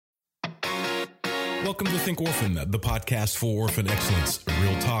Welcome to Think Orphan, the podcast for orphan excellence.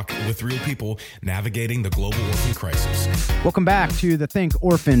 Real talk with real people navigating the global orphan crisis. Welcome back to the Think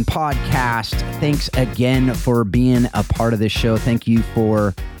Orphan podcast. Thanks again for being a part of this show. Thank you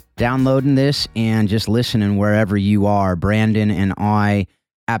for downloading this and just listening wherever you are. Brandon and I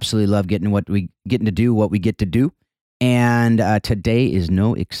absolutely love getting to do what we get to do. And today is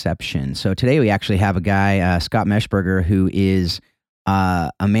no exception. So today we actually have a guy, Scott Meshberger, who is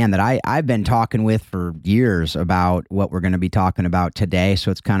a man that I've been talking with for years about what we're going to be talking about today.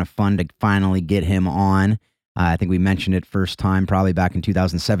 So it's kind of fun to finally get him on. I think we mentioned it first time probably back in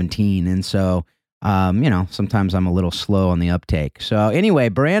 2017. And so, sometimes I'm a little slow on the uptake. So anyway,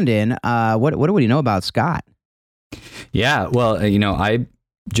 Brandon, what do we know about Scott? Yeah, well, I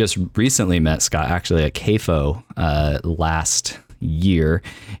just recently met Scott actually at CAFO last year,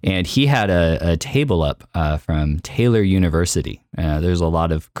 and he had a table up from Taylor University. There's a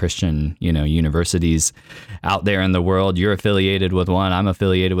lot of Christian, universities out there in the world. You're affiliated with one. I'm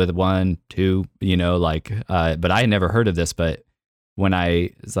affiliated with one, two, but I had never heard of this. But when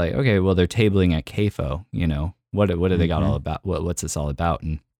I was like, okay, well, they're tabling at CAFO, what do they got all about? What's this all about?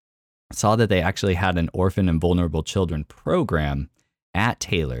 And saw that they actually had an orphan and vulnerable children program at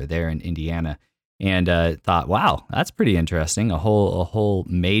Taylor there in Indiana. And thought, wow, that's pretty interesting. A whole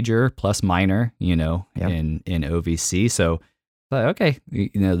major plus minor, in OVC. So thought, okay,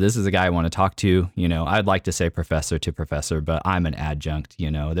 this is a guy I want to talk to. I'd like to say professor to professor, but I'm an adjunct.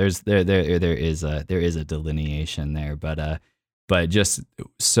 There is a delineation there, but just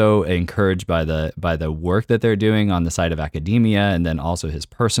so encouraged by the work that they're doing on the side of academia, and then also his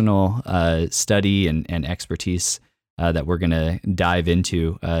personal study and expertise that we're going to dive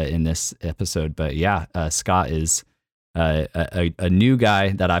into in this episode. But yeah, Scott is a new guy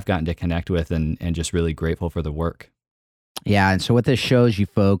that I've gotten to connect with and just really grateful for the work. Yeah, and so what this shows you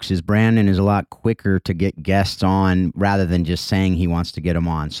folks is Brandon is a lot quicker to get guests on rather than just saying he wants to get them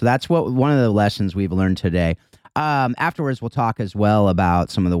on. So that's one of the lessons we've learned today. Afterwards, we'll talk as well about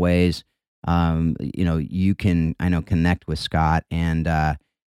some of the ways you can, connect with Scott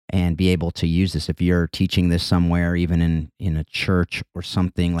and be able to use this if you're teaching this somewhere, even in a church or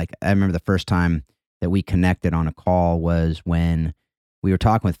something. Like, I remember the first time that we connected on a call was when we were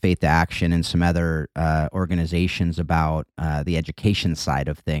talking with Faith to Action and some other organizations about the education side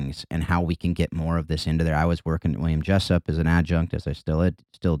of things and how we can get more of this into there. I was working at William Jessup as an adjunct, as I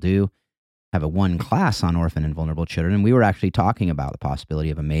still do. Have a one class on orphan and vulnerable children, and we were actually talking about the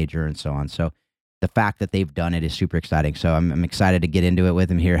possibility of a major and so on. So the fact that they've done it is super exciting. So I'm excited to get into it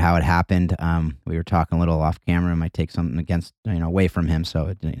with him, hear how it happened. We were talking a little off camera. I might take something away from him.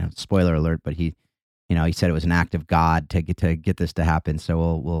 So, spoiler alert, but he said it was an act of God to get this to happen.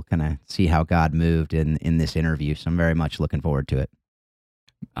 So we'll kind of see how God moved in this interview. So I'm very much looking forward to it.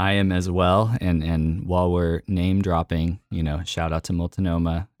 I am as well. And while we're name dropping, shout out to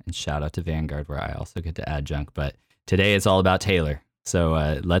Multnomah and shout out to Vanguard, where I also get to adjunct. But today it's all about Taylor.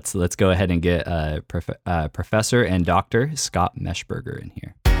 So let's go ahead and get Professor and Dr. Scott Meshberger in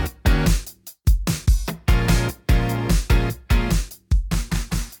here.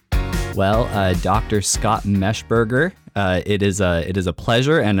 Well, Dr. Scott Meshberger, it is a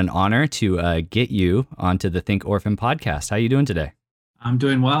pleasure and an honor to get you onto the Think Orphan podcast. How are you doing today? I'm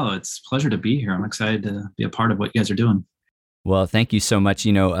doing well. It's a pleasure to be here. I'm excited to be a part of what you guys are doing. Well, thank you so much.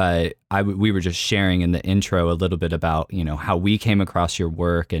 We were just sharing in the intro a little bit about, how we came across your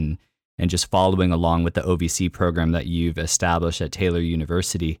work and just following along with the OVC program that you've established at Taylor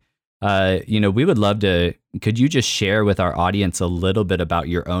University. We would love to, could you just share with our audience a little bit about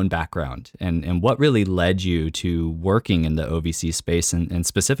your own background and what really led you to working in the OVC space and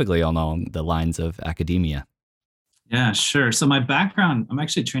specifically along the lines of academia? Yeah, sure. So my background, I'm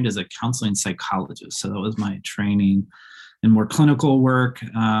actually trained as a counseling psychologist. So that was my training in more clinical work.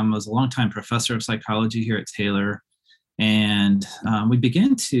 I was a longtime professor of psychology here at Taylor. And we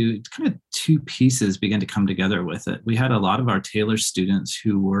began to kind of two pieces began to come together with it. We had a lot of our Taylor students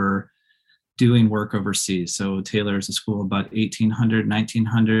who were doing work overseas. So Taylor is a school of about 1,800,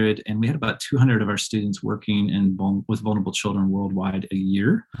 1,900, and we had about 200 of our students working with vulnerable children worldwide a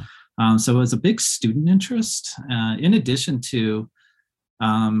year. So it was a big student interest. In addition to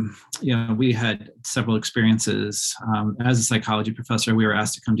we had several experiences. As a psychology professor, we were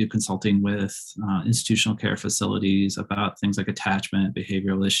asked to come do consulting with institutional care facilities about things like attachment,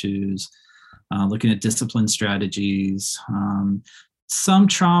 behavioral issues, looking at discipline strategies, some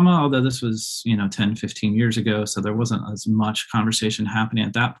trauma, although this was, 10, 15 years ago. So there wasn't as much conversation happening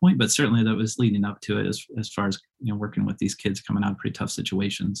at that point, but certainly that was leading up to it as far as, working with these kids coming out of pretty tough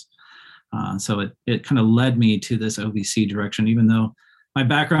situations. So it kind of led me to this OVC direction, even though my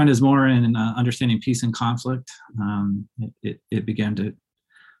background is more in understanding peace and conflict. It began to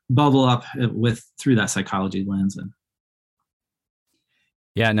bubble up through that psychology lens. And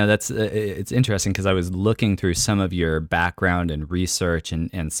yeah, no, that's it's interesting because I was looking through some of your background and research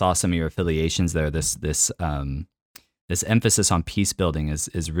and saw some of your affiliations there. This emphasis on peace building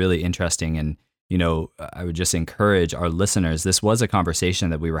is really interesting. And I would just encourage our listeners. This was a conversation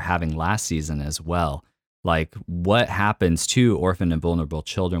that we were having last season as well. Like, what happens to orphan and vulnerable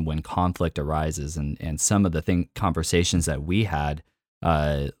children when conflict arises, and some of the conversations that we had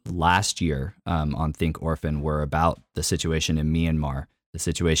last year on Think Orphan were about the situation in Myanmar, the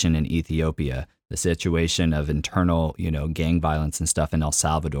situation in Ethiopia, the situation of internal, gang violence and stuff in El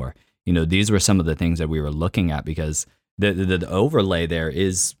Salvador. These were some of the things that we were looking at because the overlay there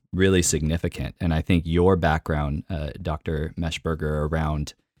is really significant. And I think your background, Dr. Meshberger,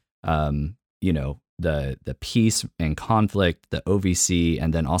 around, the peace and conflict, the OVC,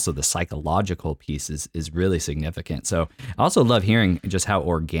 and then also the psychological piece is really significant. So I also love hearing just how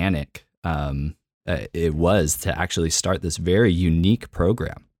organic it was to actually start this very unique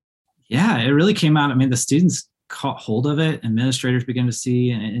program. Yeah, it really came out. I mean, the students caught hold of it, administrators began to see,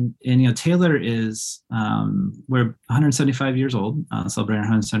 and Taylor is, we're 175 years old, celebrating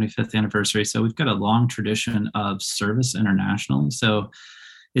our 175th anniversary. So we've got a long tradition of service internationally. So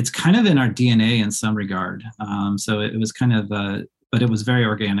it's kind of in our DNA in some regard. So it was kind of, but it was very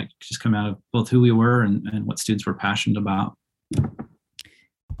organic, just coming out of both who we were and what students were passionate about.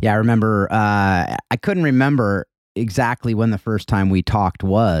 Yeah, I remember, I couldn't remember exactly when the first time we talked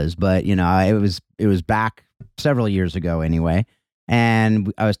was, but it was back several years ago anyway.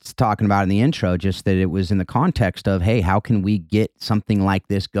 And I was talking about in the intro, just that it was in the context of, hey, how can we get something like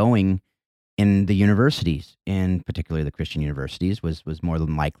this going in the universities, and particularly the Christian universities was more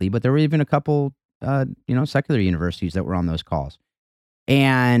than likely, but there were even a couple, secular universities that were on those calls.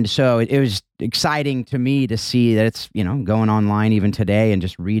 And so it was exciting to me to see that it's, going online even today and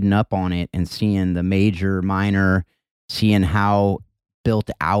just reading up on it and seeing the major, minor, seeing how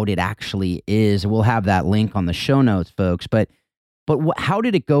built out it actually is. We'll have that link on the show notes, folks. But how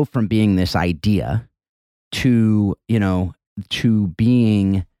did it go from being this idea to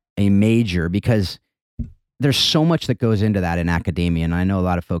being a major? Because there's so much that goes into that in academia. And I know a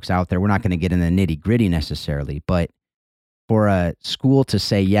lot of folks out there, we're not going to get in the nitty gritty necessarily, but for a school to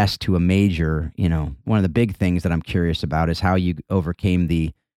say yes to a major, one of the big things that I'm curious about is how you overcame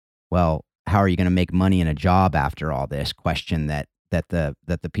how are you going to make money in a job after all this question that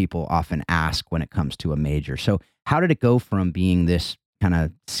the people often ask when it comes to a major. So how did it go from being this kind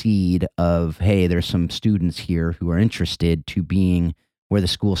of seed of, hey, there's some students here who are interested, to being where the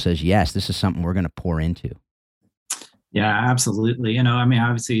school says, yes, this is something we're going to pour into? Yeah, absolutely.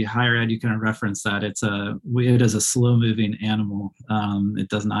 Obviously higher ed, you can reference that. It is a slow moving animal. It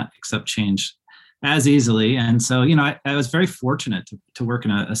does not accept change as easily. And so, I was very fortunate to work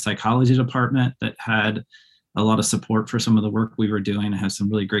in a psychology department that had a lot of support for some of the work we were doing. I have some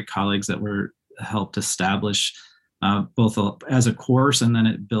really great colleagues that were helped establish both as a course, and then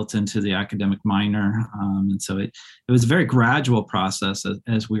it built into the academic minor. And so it was a very gradual process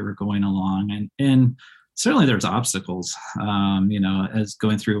as we were going along. And certainly there's obstacles, as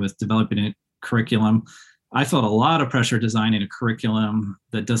going through with developing a curriculum. I felt a lot of pressure designing a curriculum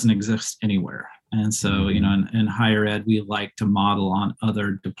that doesn't exist anywhere. And so, in higher ed, we like to model on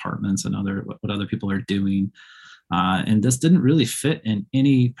other departments and what other people are doing. And this didn't really fit in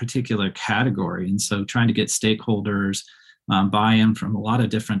any particular category. And so trying to get stakeholders buy-in from a lot of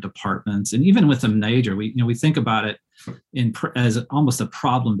different departments, and even with a major, we think about it as almost a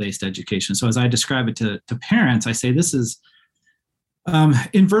problem-based education. So as I describe it to parents, I say this is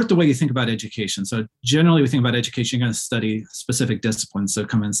invert the way you think about education. So generally we think about education, you're going to study specific disciplines. So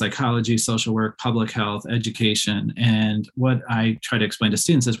come in psychology, social work, public health, education. And what I try to explain to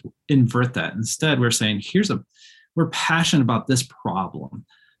students is invert that. Instead, we're saying, we're passionate about this problem.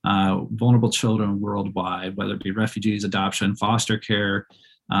 Vulnerable children worldwide, whether it be refugees, adoption, foster care,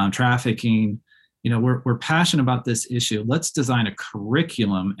 trafficking. We're passionate about this issue. Let's design a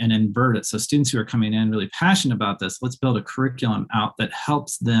curriculum and invert it. So students who are coming in really passionate about this, let's build a curriculum out that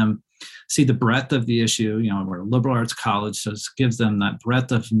helps them see the breadth of the issue. We're a liberal arts college, so it gives them that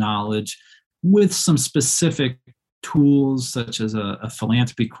breadth of knowledge with some specific tools, such as a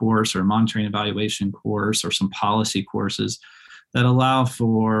philanthropy course or a monitoring evaluation course or some policy courses that allow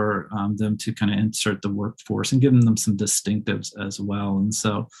for them to kind of insert the workforce and give them some distinctives as well. And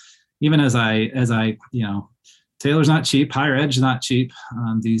so even as I, Taylor's not cheap, higher ed's not cheap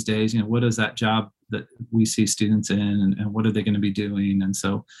these days. What is that job that we see students in, and what are they going to be doing? And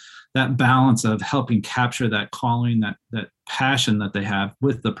so that balance of helping capture that calling, that passion that they have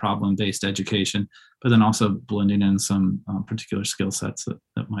with the problem-based education, but then also blending in some particular skill sets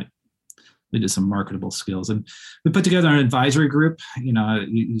that might lead to some marketable skills. And we put together an advisory group.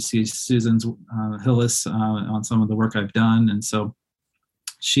 You see Susan's Hillis on some of the work I've done. And so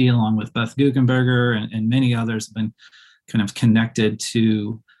she, along with Beth Guggenberger and many others, have been kind of connected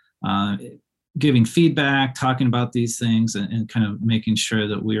to giving feedback, talking about these things, and kind of making sure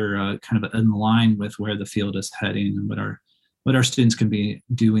that we're kind of in line with where the field is heading and what our students can be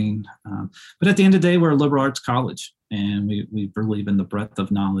doing. But at the end of the day, we're a liberal arts college, and we believe in the breadth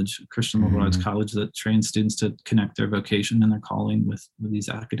of knowledge, Christian liberal arts college that trains students to connect their vocation and their calling with these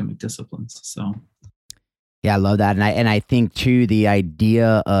academic disciplines. So. Yeah, I love that. And I think too, the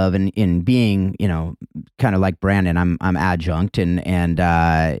idea of in being, kind of like Brandon, I'm adjunct and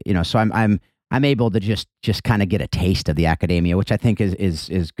so I'm able to just kind of get a taste of the academia, which I think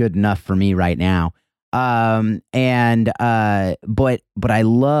is good enough for me right now. But I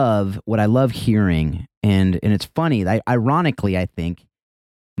love what I love hearing, and it's funny. Ironically, I think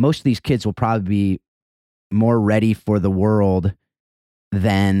most of these kids will probably be more ready for the world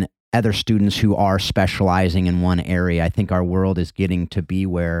than other students who are specializing in one area. I think our world is getting to be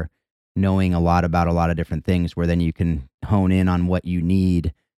where knowing a lot about a lot of different things, where then you can hone in on what you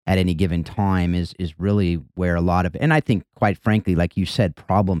need at any given time is really where a lot of, and I think quite frankly, like you said,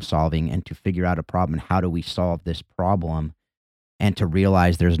 problem solving and to figure out a problem and how do we solve this problem, and to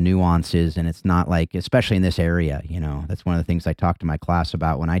realize there's nuances, and it's not like, especially in this area, that's one of the things I talk to my class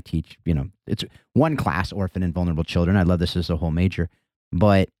about when I teach, it's one class, orphan and vulnerable children. I love this as a whole major,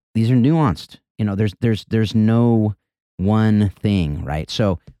 but these are nuanced. There's no one thing, right?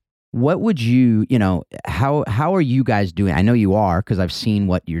 So what would you, how are you guys doing? I know you are, because I've seen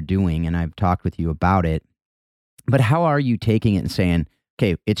what you're doing and I've talked with you about it, but how are you taking it and saying,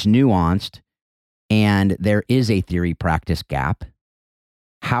 okay, it's nuanced and there is a theory practice gap.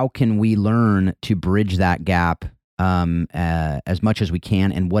 How can we learn to bridge that gap as much as we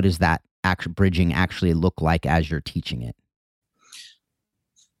can? And what does that bridging actually look like as you're teaching it?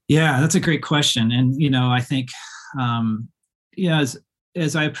 Yeah, that's a great question. And, I think,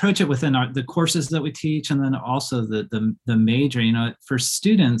 as I approach it within the courses that we teach, and then also the major, for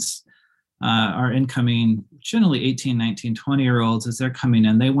students, our incoming, generally 18, 19, 20-year-olds, as they're coming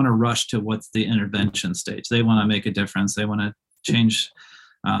in, they want to rush to what's the intervention stage. They want to make a difference. They want to change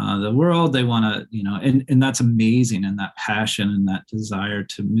the world. They want to, and that's amazing. And that passion and that desire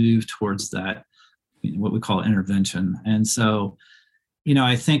to move towards that, what we call intervention. And so,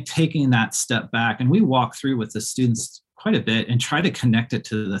 I think taking that step back, and we walk through with the students quite a bit and try to connect it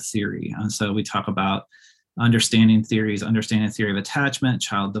to the theory. And so we talk about understanding theories, understanding theory of attachment,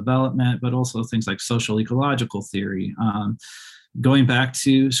 child development, but also things like social ecological theory, going back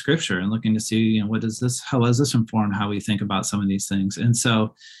to scripture and looking to see, how does this inform how we think about some of these things? And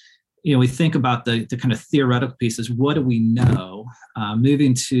so, we think about the kind of theoretical pieces. What do we know?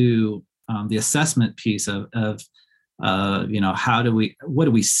 Moving to the assessment piece of what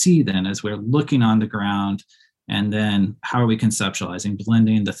do we see then as we're looking on the ground, and then how are we conceptualizing,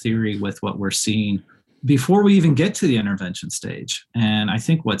 blending the theory with what we're seeing before we even get to the intervention stage. And I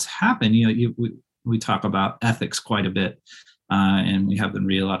think what's happened, we talk about ethics quite a bit, and we have them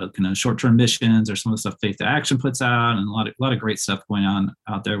read a lot of kind of short-term missions or some of the stuff Faith to Action puts out, and a lot of great stuff going on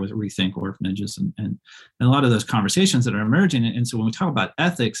out there with Rethink Orphanages and a lot of those conversations that are emerging. And so when we talk about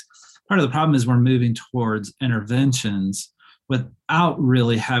ethics, part of the problem is we're moving towards interventions without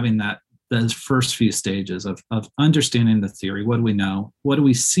really having those first few stages of understanding the theory. What do we know? What are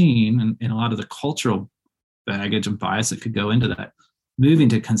we seeing? And a lot of the cultural baggage and bias that could go into that, moving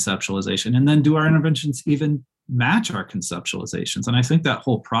to conceptualization. And then do our interventions even match our conceptualizations? And I think that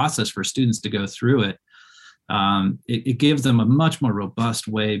whole process for students to go through it, it gives them a much more robust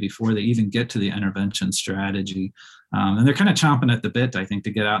way before they even get to the intervention strategy. And they're kind of chomping at the bit, I think, to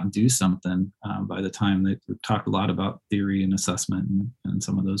get out and do something by the time we've talked a lot about theory and assessment and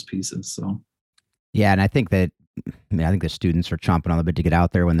some of those pieces. So, yeah, and I think the students are chomping on the bit to get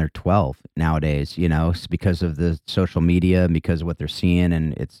out there when they're 12 nowadays. It's because of the social media, and because of what they're seeing,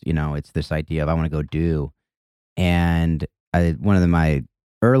 and it's this idea of I want to go do. And one of my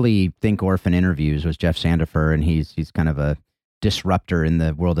early Think Orphan interviews was Jeff Sandifer, and he's kind of a disruptor in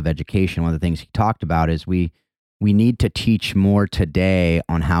the world of education. One of the things he talked about is we need to teach more today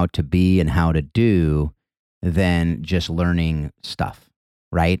on how to be and how to do than just learning stuff,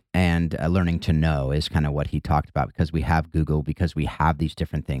 right? And learning to know is kind of what he talked about, because we have Google, because we have these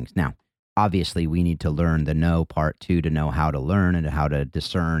different things. Now, obviously, we need to learn the know part too, to know how to learn and how to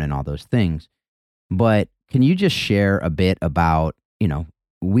discern and all those things. But can you just share a bit about,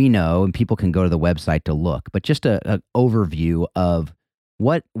 we know, and people can go to the website to look, but just a overview of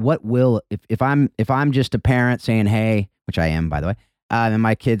what will, if I'm just a parent saying, hey, which I am, by the way, and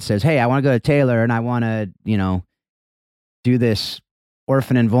my kid says, hey, I want to go to Taylor and I want to, do this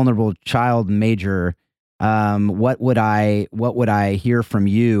orphan and vulnerable child major. What would I hear from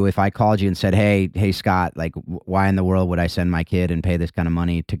you if I called you and said, hey, Scott, like, why in the world would I send my kid and pay this kind of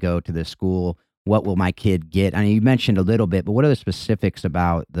money to go to this school? What will my kid get? I mean, you mentioned a little bit, but what are the specifics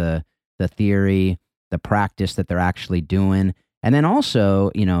about the theory, the practice that they're actually doing? And then also,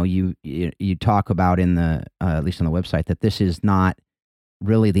 you talk about in the, at least on the website, that this is not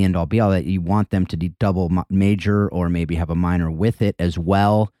really the end all be all, that you want them to double major or maybe have a minor with it as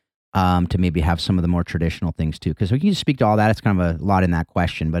well, to maybe have some of the more traditional things too. Because we can speak to all that. It's kind of a lot in that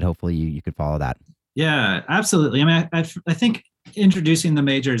question, but hopefully you could follow that. Yeah, absolutely. I mean, I think introducing the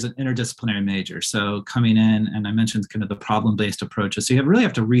major is an interdisciplinary major. So coming in, and I mentioned kind of the problem-based approaches. So you really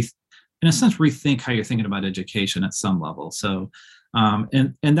have to in a sense, rethink how you're thinking about education at some level. So,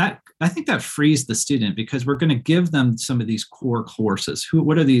 and that, I think that frees the student, because we're going to give them some of these core courses.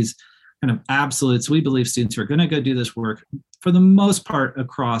 What are these kind of absolutes? We believe students who are going to go do this work for the most part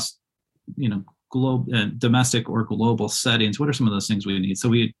across, domestic or global settings. What are some of those things we need? So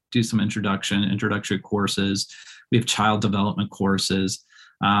we do some introductory courses. We have child development courses.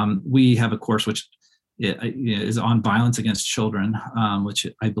 We have a course which is on violence against children, which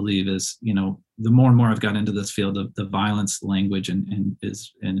I believe is, the more and more I've got into this field of the violence language and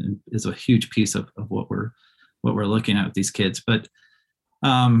is a huge piece of what we're looking at with these kids. But,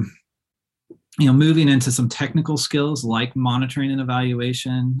 moving into some technical skills like monitoring and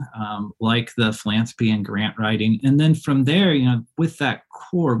evaluation, like the philanthropy and grant writing. And then from there, with that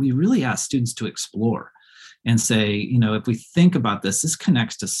core, we really ask students to explore and say, if we think about this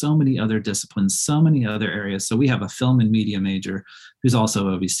connects to so many other disciplines, so many other areas. So we have a film and media major who's also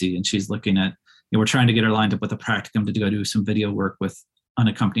OVC, and she's looking at, we're trying to get her lined up with a practicum to go do some video work with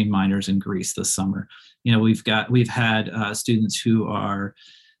unaccompanied minors in Greece this summer. We've had students who are,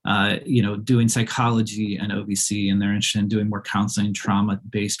 doing psychology and OVC, and they're interested in doing more counseling,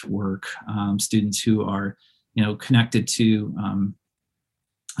 trauma-based work. Students who are, connected to,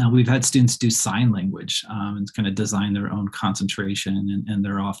 we've had students do sign language and kind of design their own concentration, and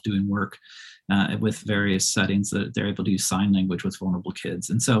they're off doing work with various settings that they're able to use sign language with vulnerable kids.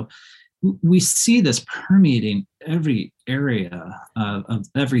 And so we see this permeating every area of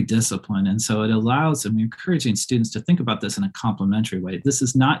every discipline. And so it allows, and we're encouraging students to think about this in a complementary way. This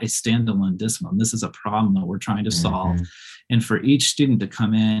is not a standalone discipline. This is a problem that we're trying to solve. Mm-hmm. And for each student to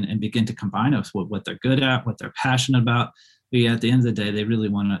come in and begin to combine us with what they're good at, what they're passionate about. But at the end of the day, they really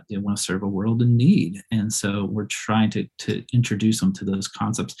want to serve a world in need. And so we're trying to introduce them to those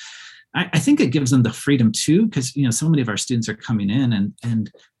concepts. I think it gives them the freedom too, because so many of our students are coming in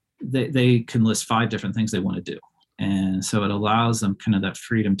and they can list 5 different things they want to do. And so it allows them kind of that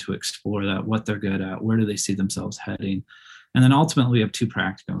freedom to explore that, what they're good at, where do they see themselves heading. And then ultimately we have 2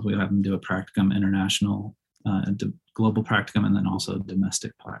 practicums. We have them do a practicum international, global practicum, and then also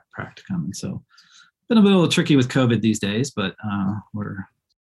domestic practicum. And so been a little tricky with COVID these days, but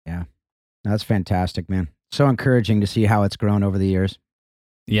yeah, that's fantastic, man. So encouraging to see how it's grown over the years.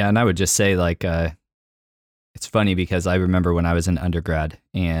 Yeah. And I would just say, like, it's funny because I remember when I was in undergrad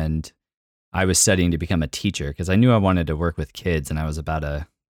and I was studying to become a teacher because I knew I wanted to work with kids, and it was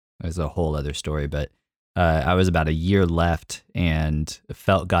a whole other story, but I was about a year left and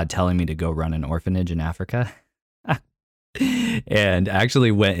felt God telling me to go run an orphanage in Africa and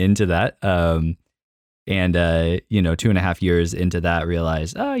actually went into that. And 2.5 years into that,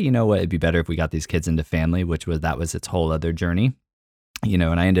 realized, it'd be better if we got these kids into family, that was its whole other journey,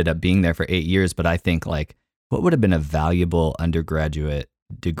 and I ended up being there for 8 years. But I think, like, what would have been a valuable undergraduate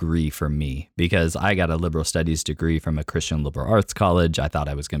degree for me? Because I got a liberal studies degree from a Christian liberal arts college. I thought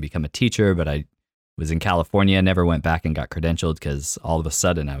I was going to become a teacher, but I was in California, never went back and got credentialed because all of a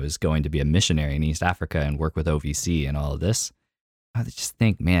sudden I was going to be a missionary in East Africa and work with OVC and all of this. I just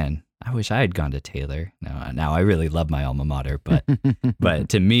think, man, I wish I had gone to Taylor. Now I really love my alma mater, but but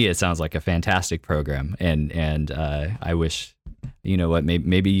to me it sounds like a fantastic program, and I wish,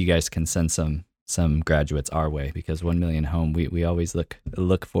 maybe you guys can send some graduates our way, because 1 Million Home, we always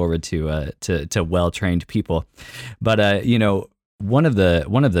look forward to well-trained people. But one of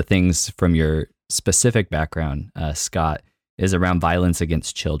the things from your specific background, Scott, is around violence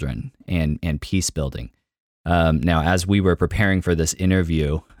against children and peace building. Now, as we were preparing for this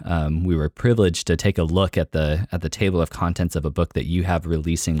interview, we were privileged to take a look at the table of contents of a book that you have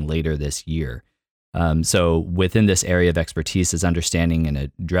releasing later this year. So within this area of expertise is understanding and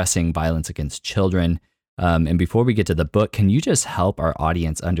addressing violence against children, And before we get to the book, can you just help our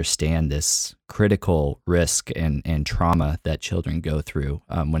audience understand this critical risk and trauma that children go through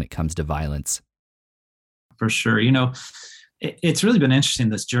when it comes to violence? For sure. It's really been interesting,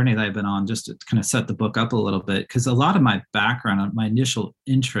 this journey that I've been on, just to kind of set the book up a little bit, because a lot of my background, my initial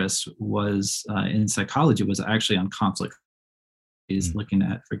interest was in psychology, was actually on conflict, looking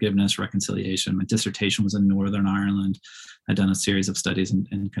at forgiveness, reconciliation. My dissertation was in Northern Ireland. I'd done a series of studies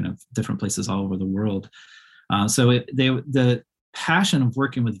in kind of different places all over the world. The passion of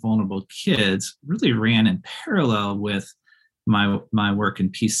working with vulnerable kids really ran in parallel with my work in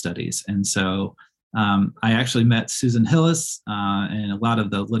peace studies. And so I actually met Susan Hillis, and a lot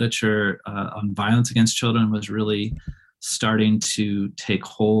of the literature on violence against children was really starting to take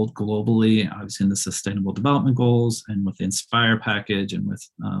hold globally, obviously in the Sustainable Development Goals and with the Inspire package and with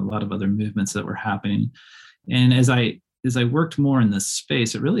a lot of other movements that were happening. And as I worked more in this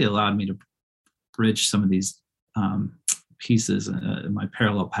space, it really allowed me to bridge some of these pieces in my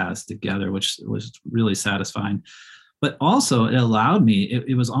parallel paths together, which was really satisfying. But also it allowed me,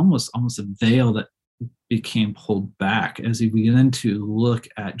 it was almost a veil that became pulled back as we begin to look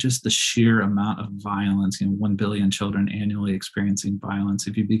at just the sheer amount of violence. 1 billion children annually experiencing violence.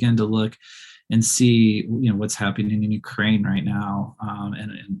 If you begin to look and see, what's happening in Ukraine right now,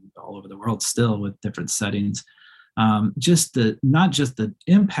 and all over the world still with different settings, not just the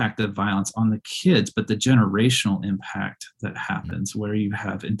impact of violence on the kids, but the generational impact that happens, where you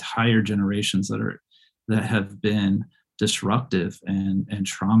have entire generations that have been disruptive and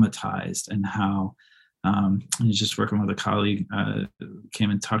traumatized, and how I was just working with a colleague, came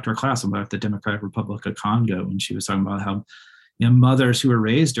and talked to our class about the Democratic Republic of Congo, and she was talking about how mothers who were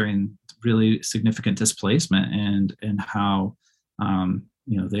raised during really significant displacement and how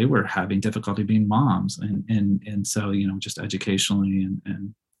they were having difficulty being moms, and so just educationally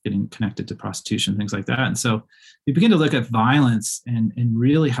and getting connected to prostitution, things like that. And so you begin to look at violence and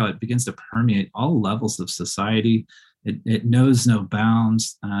really how it begins to permeate all levels of society. It knows no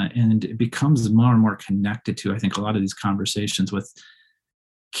bounds, and it becomes more and more connected to, I think, a lot of these conversations with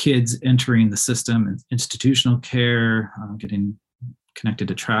kids entering the system and institutional care, getting connected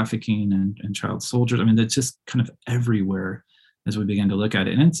to trafficking and child soldiers. I mean, it's just kind of everywhere as we begin to look at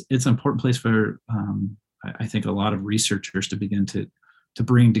it. And it's an important place for, I think, a lot of researchers to begin to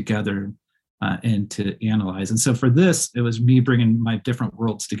bring together and to analyze. And so for this, it was me bringing my different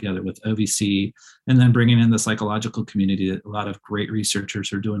worlds together with OVC, and then bringing in the psychological community. A lot of great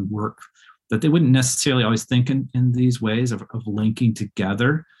researchers are doing work that they wouldn't necessarily always think in these ways of linking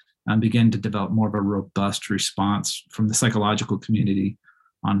together, and begin to develop more of a robust response from the psychological community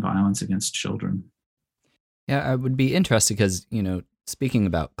on violence against children. Yeah, I would be interested because, speaking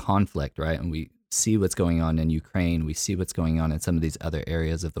about conflict, right? And we see what's going on in Ukraine, we see what's going on in some of these other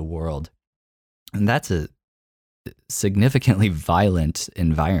areas of the world. And that's a significantly violent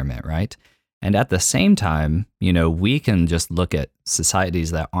environment, right? And at the same time, we can just look at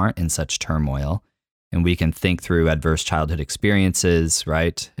societies that aren't in such turmoil, and we can think through adverse childhood experiences,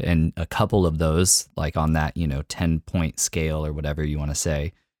 right? And a couple of those, like on that, 10-point scale or whatever you want to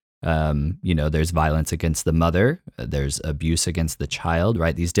say, there's violence against the mother, there's abuse against the child,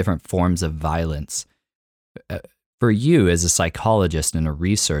 right? These different forms of violence. For you as a psychologist and a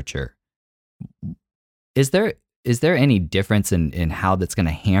researcher, is there any difference in how that's going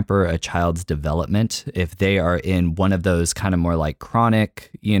to hamper a child's development if they are in one of those kind of more like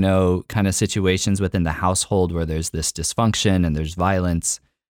chronic, kind of situations within the household where there's this dysfunction and there's violence,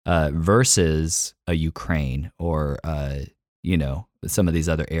 versus a Ukraine or, some of these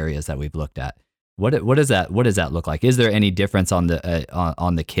other areas that we've looked at? What does that look like? Is there any difference on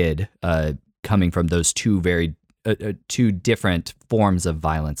the kid coming from those two different forms of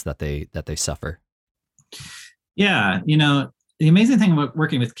violence that they suffer? Yeah, the amazing thing about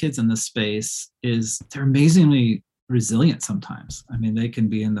working with kids in this space is they're amazingly resilient sometimes. I mean, they can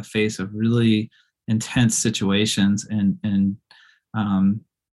be in the face of really intense situations and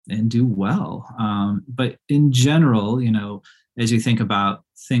do well. But in general, as you think about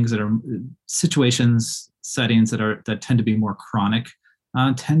things that are settings that tend to be more chronic,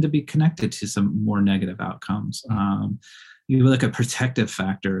 tend to be connected to some more negative outcomes. You look at protective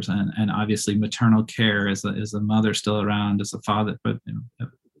factors, and obviously maternal care, is the mother still around, is the father, but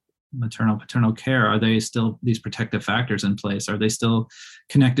maternal paternal care, are they still these protective factors in place? Are they still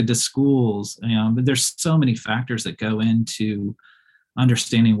connected to schools? But there's so many factors that go into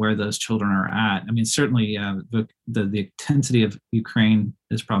understanding where those children are at. I mean, certainly the intensity of Ukraine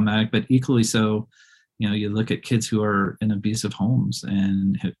is problematic, but equally so, you look at kids who are in abusive homes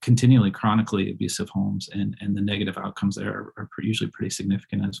and continually chronically abusive homes, and the negative outcomes there are usually pretty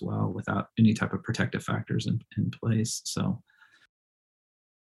significant as well without any type of protective factors in place. So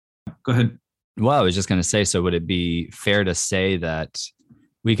go ahead. Well, I was just going to say, so would it be fair to say that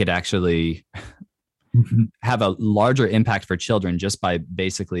we could actually have a larger impact for children just by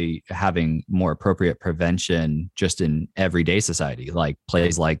basically having more appropriate prevention just in everyday society, like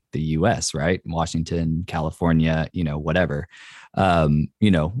places like the US, right? Washington, California, whatever.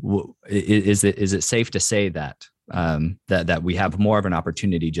 Is it safe to say that that we have more of an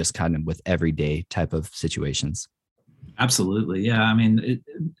opportunity just kind of with everyday type of situations? Absolutely. Yeah. I mean,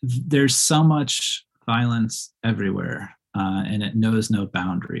 there's so much violence everywhere. And it knows no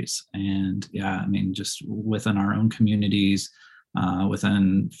boundaries. And yeah, I mean, just within our own communities,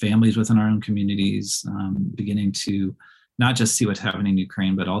 within families within our own communities, beginning to not just see what's happening in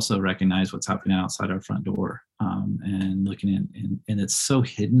Ukraine, but also recognize what's happening outside our front door, and looking at, and it's so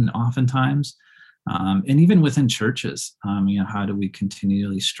hidden oftentimes. And even within churches, how do we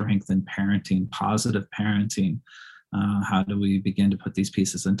continually strengthen parenting, positive parenting? How do we begin to put these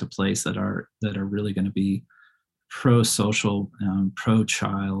pieces into place that are really going to be pro-social,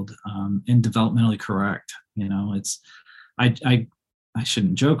 pro-child, and developmentally correct? I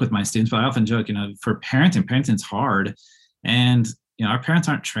shouldn't joke with my students, but I often joke, for parenting's hard, and our parents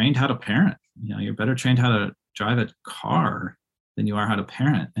aren't trained how to parent. You're better trained how to drive a car than you are how to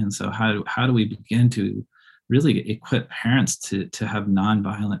parent. And so how do we begin to really equip parents to have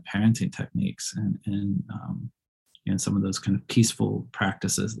nonviolent parenting techniques and some of those kind of peaceful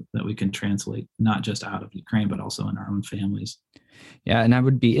practices that we can translate not just out of Ukraine, but also in our own families. Yeah. And I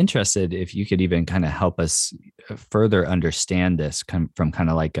would be interested if you could even kind of help us further understand this from kind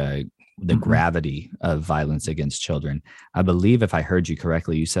of like the gravity of violence against children. I believe if I heard you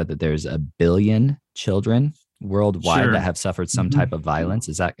correctly, you said that there's 1 billion children worldwide that have suffered some type of violence.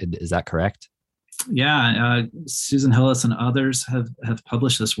 Is that correct? Yeah, Susan Hillis and others have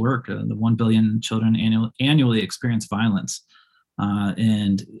published this work. The 1 billion children annually experience violence,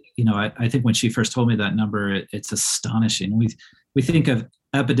 and I think when she first told me that number, it's astonishing. We think of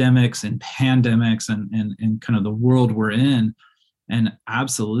epidemics and pandemics and kind of the world we're in, and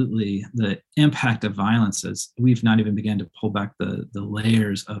absolutely the impact of violence is we've not even begun to pull back the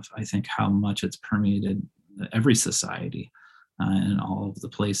layers of, I think, how much it's permeated every society. And all of the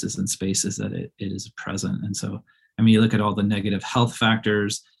places and spaces that it is present. And so, I mean, you look at all the negative health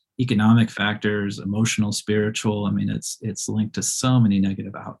factors, economic factors, emotional, spiritual. I mean, it's linked to so many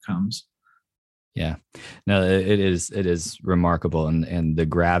negative outcomes. Yeah, no, it is remarkable, and the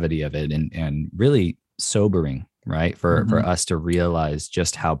gravity of it, and really sobering, right? For us to realize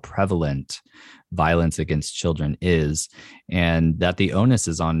just how prevalent violence against children is, and that the onus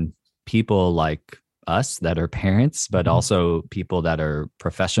is on people like us that are parents, but also people that are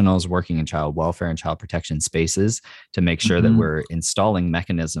professionals working in child welfare and child protection spaces to make sure that we're installing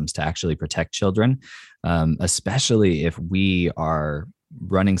mechanisms to actually protect children, especially if we are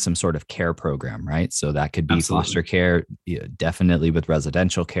running some sort of care program, right? So that could be Absolutely. Foster care, definitely with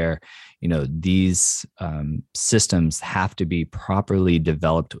residential care. These systems have to be properly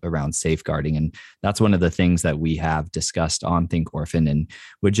developed around safeguarding. And that's one of the things that we have discussed on Think Orphan, and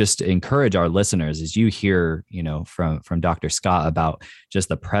would just encourage our listeners as you hear, from Dr. Scott about just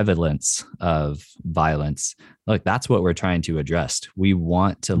the prevalence of violence. Look, that's what we're trying to address. We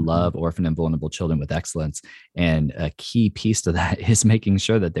want to love orphan and vulnerable children with excellence. And a key piece to that is making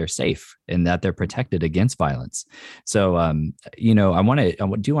sure that they're safe and that they're protected against violence. So, I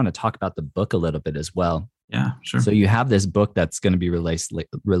do want to talk about the book a little bit as well. Yeah, sure. So you have this book that's going to be released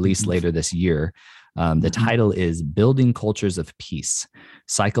later this year. The title is Building Cultures of Peace: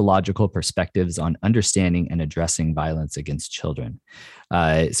 Psychological Perspectives on Understanding and Addressing Violence Against Children.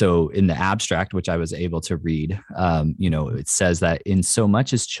 So in the abstract, which I was able to read, it says that in so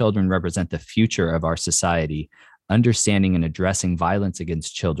much as children represent the future of our society, understanding and addressing violence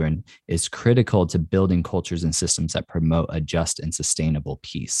against children is critical to building cultures and systems that promote a just and sustainable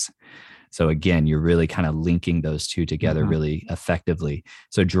peace. So again, you're really kind of linking those two together really effectively.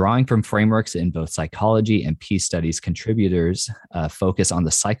 So drawing from frameworks in both psychology and peace studies, contributors focus on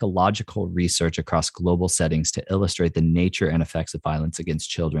the psychological research across global settings to illustrate the nature and effects of violence against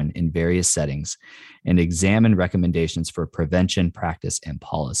children in various settings and examine recommendations for prevention, practice, and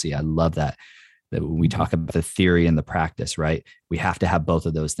policy. I love that when we talk about the theory and the practice, right? We have to have both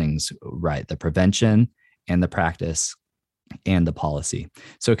of those things right, the prevention and the practice and the policy.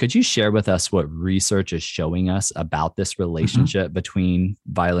 So could you share with us what research is showing us about this relationship between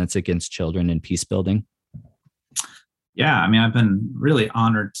violence against children and peace building? Yeah, I mean, I've been really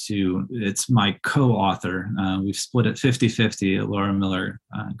honored it's my co-author. We've split it 50-50, Laura Miller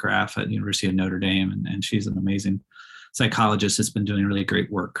Graff at University of Notre Dame, and she's an amazing psychologist that's been doing really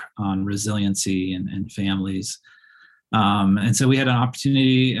great work on resiliency and families. And so we had an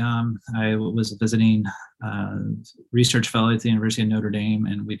opportunity. I was a visiting research fellow at the University of Notre Dame,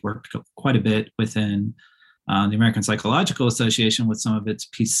 and we'd worked quite a bit within the American Psychological Association with some of its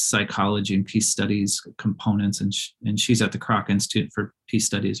peace psychology and peace studies components. And she's at the Kroc Institute for Peace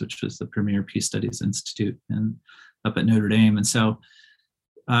Studies, which was the premier peace studies institute up at Notre Dame. And so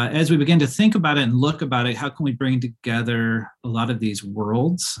as we begin to think about it and look about it, how can we bring together a lot of these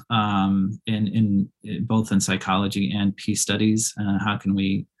worlds in both in psychology and peace studies? How can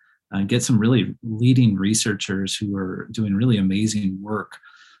we get some really leading researchers who are doing really amazing work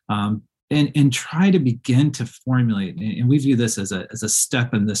and try to begin to formulate? And we view this as a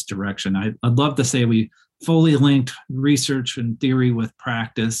step in this direction. I'd love to say we fully linked research and theory with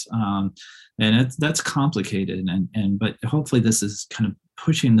practice, and that's complicated. But hopefully this is kind of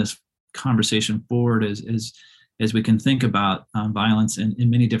pushing this conversation forward as we can think about violence in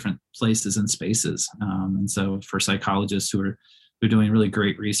many different places and spaces. And so for psychologists who are doing really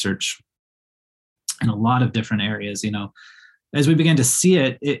great research in a lot of different areas, as we began to see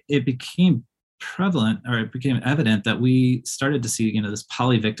it became prevalent, or it became evident that we started to see, this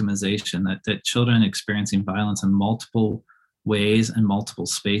polyvictimization, that children experiencing violence in multiple ways and multiple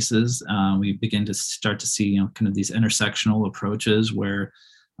spaces. We begin to start to see, kind of these intersectional approaches where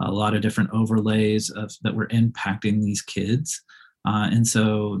a lot of different overlays that were impacting these kids. And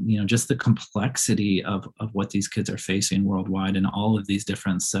so, just the complexity of what these kids are facing worldwide in all of these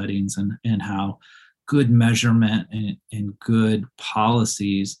different settings, and how good measurement and good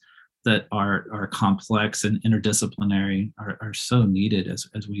policies that are complex and interdisciplinary are so needed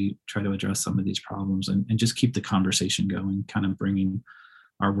as we try to address some of these problems and just keep the conversation going, kind of bringing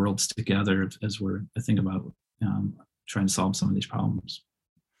our worlds together as we're thinking about trying to solve some of these problems.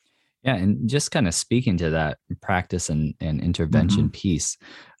 Yeah, and just kind of speaking to that practice and intervention piece,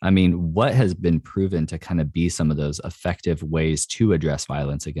 I mean, what has been proven to kind of be some of those effective ways to address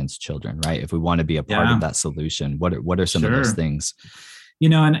violence against children, right? If we want to be a part of that solution, what are some of those things?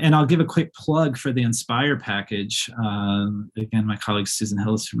 And I'll give a quick plug for the Inspire package. Again, my colleague Susan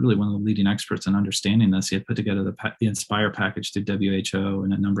Hill is really one of the leading experts in understanding this. He had put together the Inspire package through WHO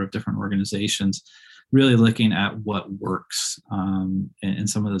and a number of different organizations, really looking at what works in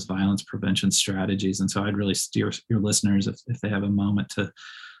some of those violence prevention strategies. And so I'd really steer your listeners, if they have a moment, to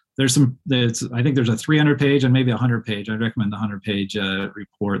I think there's a 300-page and maybe 100-page. I'd recommend the 100-page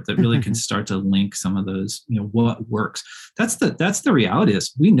report that really can start to link some of those, what works. That's the reality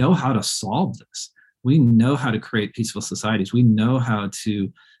is we know how to solve this. We know how to create peaceful societies. We know how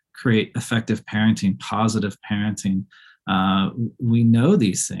to create effective parenting, positive parenting. We know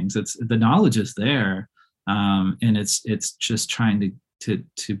these things. The knowledge is there, and it's just trying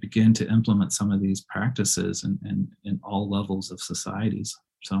to begin to implement some of these practices in all levels of societies.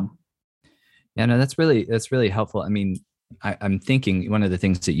 So, yeah, no, that's really helpful. I mean, I'm thinking one of the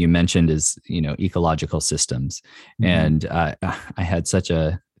things that you mentioned is, ecological systems. And I had such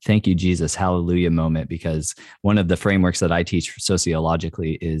a thank you, Jesus, hallelujah moment, because one of the frameworks that I teach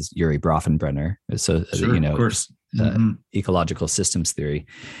sociologically is Urie Bronfenbrenner. So, of course. Ecological systems theory.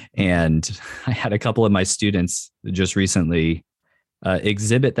 And I had a couple of my students just recently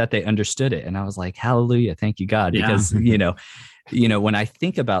exhibit that they understood it. And I was like, hallelujah, thank you, God. Because, when I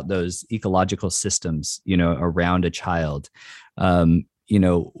think about those ecological systems, around a child, and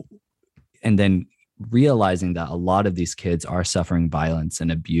then realizing that a lot of these kids are suffering violence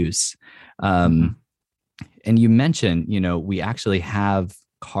and abuse. And you mentioned, we actually have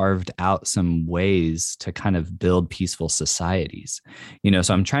carved out some ways to kind of build peaceful societies,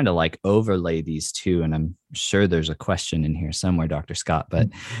 so I'm trying to overlay these two, and I'm sure there's a question in here somewhere, Dr. Scott, but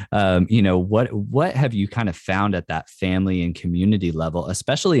what have you kind of found at that family and community level,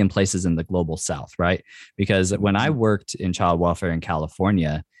 especially in places in the global South, right? Because when I worked in child welfare in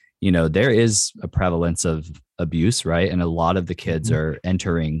California, there is a prevalence of abuse, right? And a lot of the kids are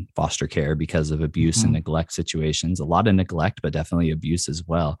entering foster care because of abuse and neglect situations, a lot of neglect, but definitely abuse as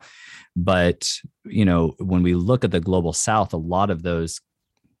well. But, when we look at the global South, a lot of those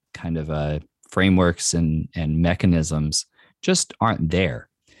kind of frameworks and mechanisms just aren't there.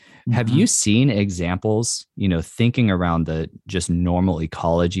 Have you seen examples, thinking around the just normal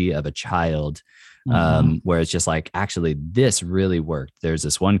ecology of a child, where it's just actually, this really worked? There's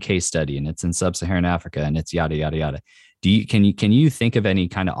this one case study and it's in sub-Saharan Africa and it's yada, yada, yada. Can you think of any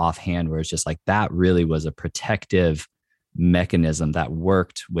kind of offhand where it's just that really was a protective mechanism that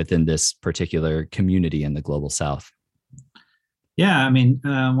worked within this particular community in the global South? Yeah, I mean,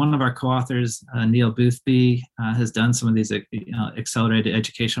 one of our co-authors, Neil Boothby, has done some of these accelerated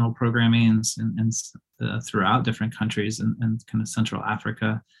educational programmings and throughout different countries and kind of Central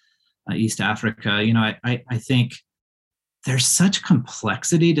Africa, East Africa. I think there's such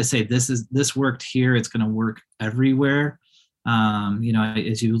complexity to say this worked here, it's going to work everywhere.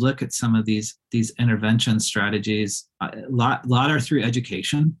 As you look at some of these intervention strategies, a lot are through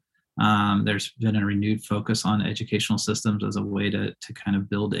education. There's been a renewed focus on educational systems as a way to kind of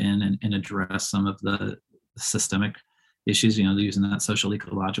build in and address some of the systemic issues, using that social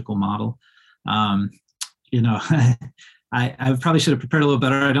ecological model. I probably should have prepared a little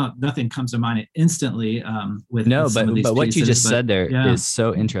better. Nothing comes to mind instantly with some of these but what pieces, you just said there is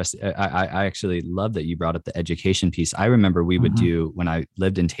so interesting. I actually love that you brought up the education piece. I remember we would do when I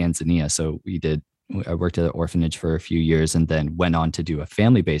lived in Tanzania. So I worked at an orphanage for a few years and then went on to do a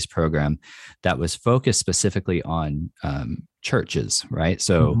family-based program that was focused specifically on churches, right?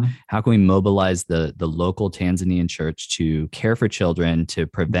 So how can we mobilize the local Tanzanian church to care for children, to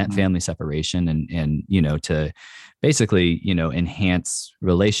prevent family separation and to basically, enhance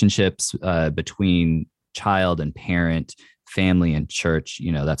relationships between child and parent, family and church.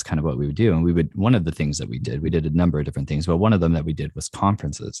 That's kind of what we would do. And one of the things that we did a number of different things, but one of them that we did was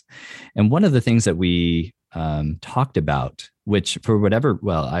conferences. And one of the things that we talked about, which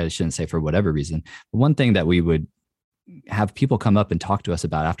I shouldn't say for whatever reason, but one thing that we would have people come up and talk to us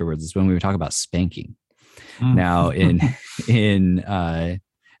about afterwards is when we would talk about spanking. Now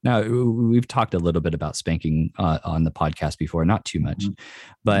now, we've talked a little bit about spanking on the podcast before, not too much,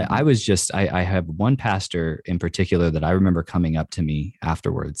 but I have one pastor in particular that I remember coming up to me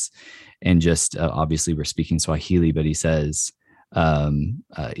afterwards and just obviously we're speaking Swahili, but he says, Watanzania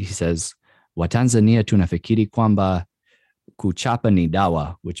tunafikiri kwamba kuchapa ni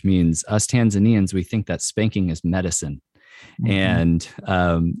dawa, which means us Tanzanians, we think that spanking is medicine. And,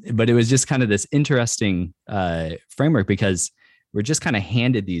 but it was just kind of this interesting framework because we're just kind of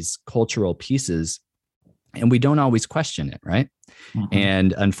handed these cultural pieces and we don't always question it. Right.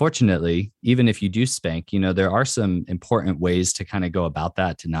 And unfortunately, even if you do spank, there are some important ways to kind of go about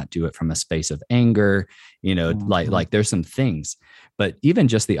that, to not do it from a space of anger, like there's some things, but even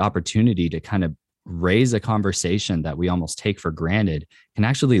just the opportunity to kind of raise a conversation that we almost take for granted can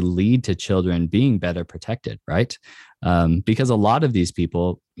actually lead to children being better protected. Right. Because a lot of these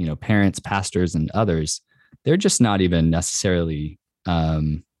people, parents, pastors, and others, they're just not even necessarily,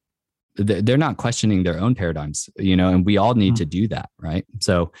 they're not questioning their own paradigms, and we all need to do that. Right.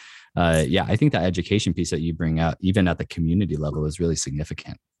 So, I think that education piece that you bring out, even at the community level, is really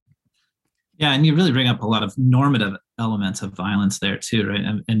significant. Yeah. And you really bring up a lot of normative elements of violence there too. Right.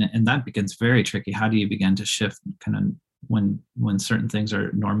 And that becomes very tricky. How do you begin to shift kind of when certain things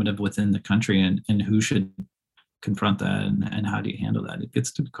are normative within the country and who should confront that and how do you handle that? It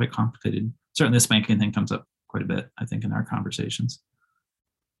gets to be quite complicated. Certainly the spanking thing comes up quite a bit, I think, in our conversations.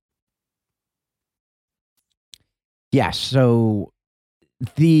 Yeah. So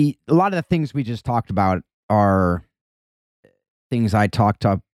a lot of the things we just talked about are things I talk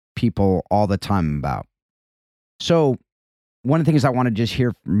to people all the time about. So one of the things I want to just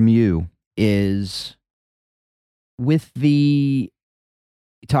hear from you is you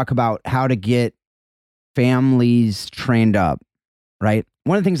talk about how to get families trained up, right?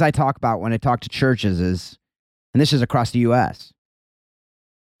 One of the things I talk about when I talk to churches is, and this is across the U.S.,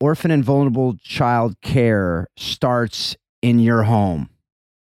 orphan and vulnerable child care starts in your home.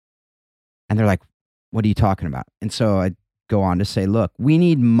 And they're like, what are you talking about? And so I go on to say, look, we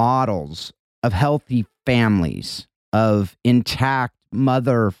need models of healthy families, of intact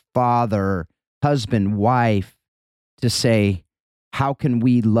mother, father, husband, wife, to say, how can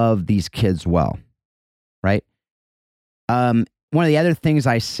we love these kids well, right? One of the other things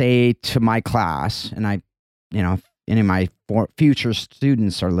I say to my class, and if any of my future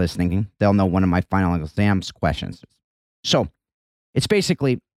students are listening, they'll know one of my final exams questions. So it's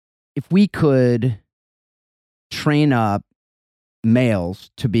basically, if we could train up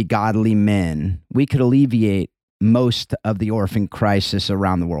males to be godly men, we could alleviate most of the orphan crisis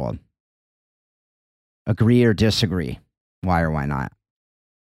around the world. Agree or disagree? Why or why not?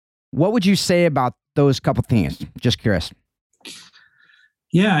 What would you say about those couple things? Just curious.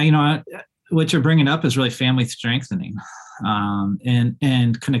 Yeah, what you're bringing up is really family strengthening,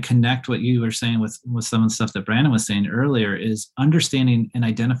 and kind of connect what you were saying with some of the stuff that Brandon was saying earlier, is understanding and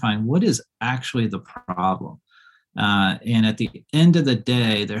identifying what is actually the problem. And at the end of the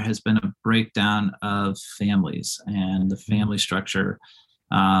day, there has been a breakdown of families, and the family structure,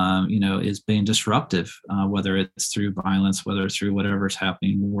 is being disruptive, whether it's through violence, whether it's through whatever's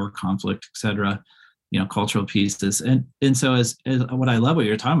happening, war, conflict, etc. cultural pieces. And so as what I love what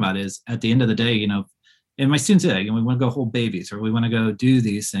you're talking about is at the end of the day, and my students say, we want to go hold babies or we want to go do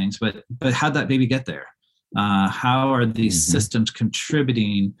these things, but how'd that baby get there? How are these systems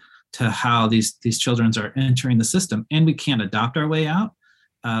contributing to how these children are entering the system? And we can't adopt our way out.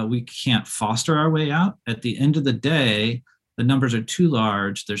 We can't foster our way out. At the end of the day, the numbers are too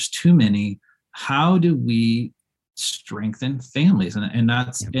large. There's too many. How do we strengthen families? And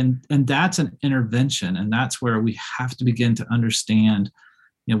that's that's an intervention. And that's where we have to begin to understand,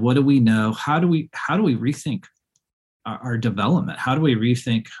 what do we know? How do we rethink our development? How do we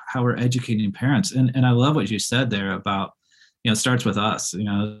rethink how we're educating parents? And I love what you said there about, it starts with us,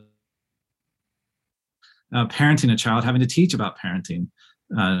 parenting a child, having to teach about parenting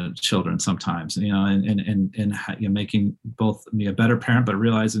children sometimes, and making both me a better parent, but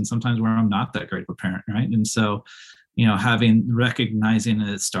realizing sometimes where I'm not that great of a parent, right? And so, recognizing that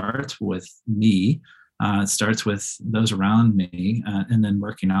it starts with me, it starts with those around me, and then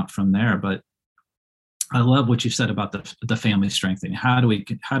working out from there. But I love what you said about the family strengthening. How do we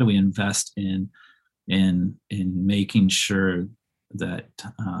invest in making sure that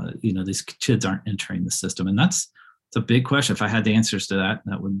these kids aren't entering the system? And it's a big question. If I had the answers to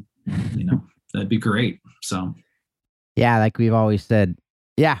that would, that'd be great. So, yeah, like we've always said,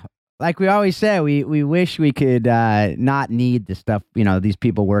 we wish we could not need the stuff, these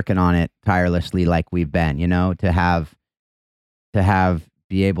people working on it tirelessly like we've been,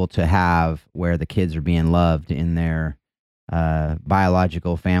 be able to have where the kids are being loved in their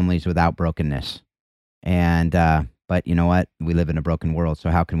biological families without brokenness. And but you know what? We live in a broken world. So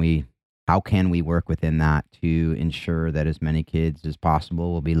how can we work within that to ensure that as many kids as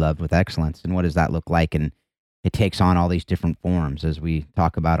possible will be loved with excellence? And what does that look like? And it takes on all these different forms, as we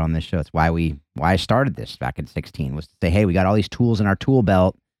talk about on this show. It's why I started this back in 2016, was to say, hey, we got all these tools in our tool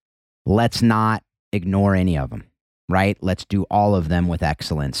belt. Let's not ignore any of them, right? Let's do all of them with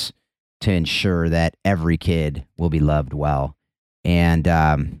excellence to ensure that every kid will be loved well. And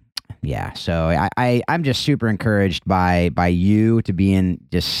so I'm just super encouraged by you to being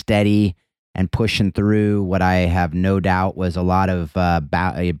just steady and pushing through what I have no doubt was a lot of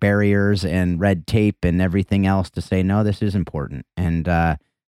barriers and red tape and everything else to say, no, this is important. And I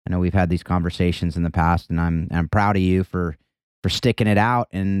know we've had these conversations in the past, and I'm proud of you for sticking it out.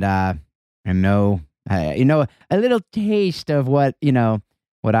 And a little taste of what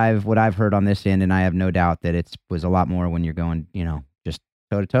I've heard on this end, and I have no doubt that it was a lot more when you're going, just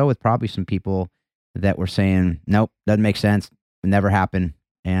toe to toe with probably some people that were saying, nope, doesn't make sense, it never happened.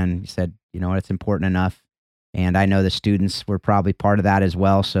 And you said, it's important enough. And I know the students were probably part of that as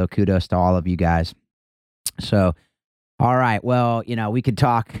well. So kudos to all of you guys. So, all right. Well, we could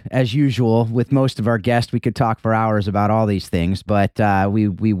talk as usual with most of our guests. We could talk for hours about all these things, but we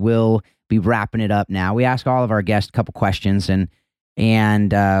will be wrapping it up now. We ask all of our guests a couple questions, and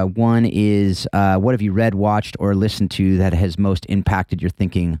one is, what have you read, watched, or listened to that has most impacted your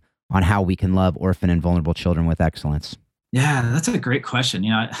thinking on how we can love orphan and vulnerable children with excellence? Yeah, that's a great question.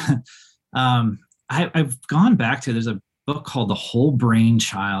 I've gone back to, there's a book called The Whole Brain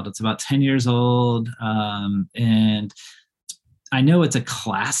Child. It's about 10 years old. And I know it's a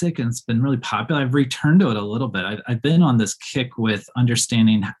classic and it's been really popular. I've returned to it a little bit. I've been on this kick with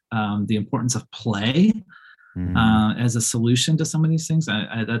understanding the importance of play as a solution to some of these things.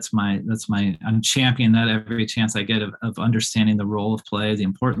 I'm championing that every chance I get of understanding the role of play, the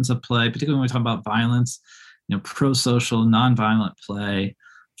importance of play, particularly when we talk about violence, pro-social, nonviolent play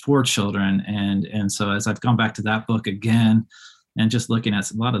for children. And so as I've gone back to that book again, and just looking at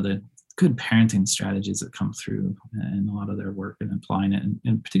a lot of the good parenting strategies that come through and a lot of their work and applying it,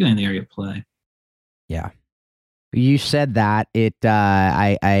 and particularly in the area of play. Yeah. You said that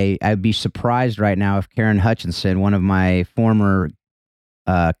I'd be surprised right now if Karen Hutchinson, one of my former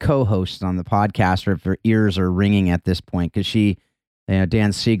co-hosts on the podcast, if her ears are ringing at this point, because she,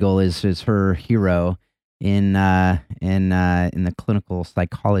 Dan Siegel is her hero in the clinical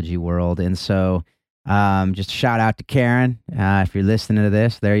psychology world. And so just shout out to Karen. If you're listening to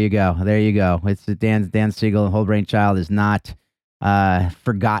this, there you go. It's Dan Siegel, Whole Brain Child is not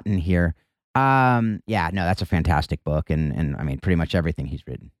forgotten here. That's a fantastic book. And I mean, pretty much everything he's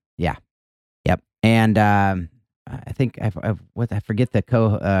written. Yeah. Yep. And I think I forget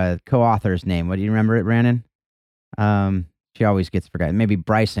the co-author's name. What do you remember it, Brandon? She always gets forgotten. Maybe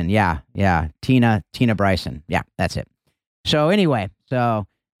Bryson. Yeah. Tina Bryson. Yeah, that's it. So anyway,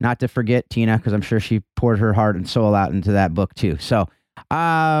 not to forget Tina, because I'm sure she poured her heart and soul out into that book too. So,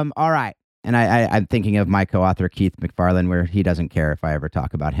 all right. And I'm thinking of my co-author, Keith McFarland, where he doesn't care if I ever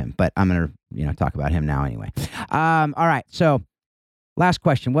talk about him, but I'm going to, talk about him now anyway. All right. So Last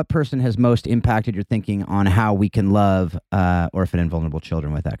question. What person has most impacted your thinking on how we can love orphan and vulnerable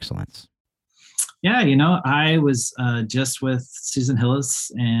children with excellence? Yeah, I was just with Susan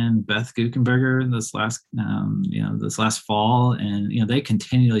Hillis and Beth Guckenberger this last fall, and they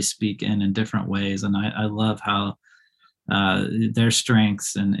continually speak in different ways, and I love how their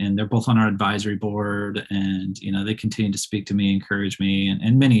strengths and they're both on our advisory board, and they continue to speak to me, encourage me,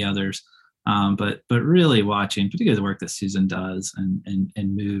 and many others. But really watching, particularly the work that Susan does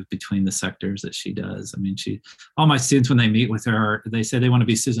and move between the sectors that she does. I mean, all my students, when they meet with her, they say they want to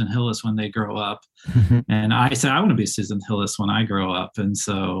be Susan Hillis when they grow up. And I say, I want to be Susan Hillis when I grow up. And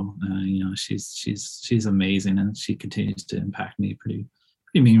so, she's amazing, and she continues to impact me pretty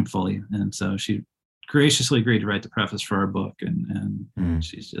meaningfully. And so she graciously agreed to write the preface for our book, and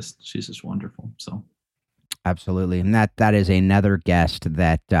she's just wonderful. So. Absolutely. And that is another guest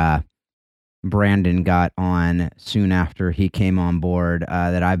that, Brandon got on soon after he came on board,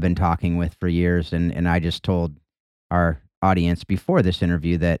 that I've been talking with for years, and I just told our audience before this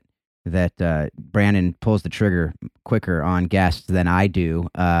interview that Brandon pulls the trigger quicker on guests than I do,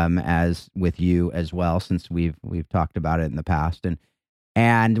 as with you as well, since we've talked about it in the past,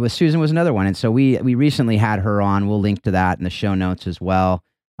 and with Susan was another one, and so we recently had her on. We'll link to that in the show notes as well.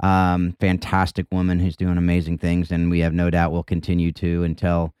 Fantastic woman who's doing amazing things, and we have no doubt will continue to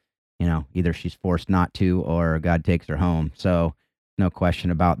until either she's forced not to or God takes her home. So no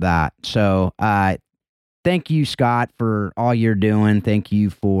question about that. So thank you, Scott, for all you're doing. Thank you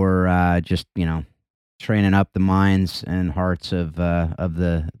for just, training up the minds and hearts of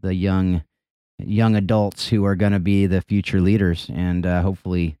the young adults who are going to be the future leaders, and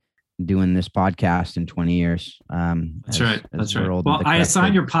hopefully doing this podcast in 20 years. That's right. Well, I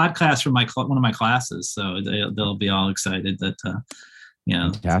assigned your podcast for one of my classes, so they'll be all excited that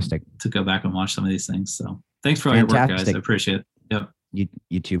fantastic to go back and watch some of these things. So thanks for all your work, guys. I appreciate it. Yep.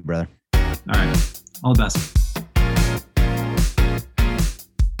 You too, brother. All right. All the best.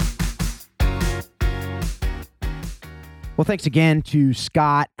 Well, thanks again to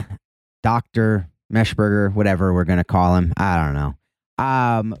Scott, Dr. Meshberger, whatever we're going to call him. I don't know.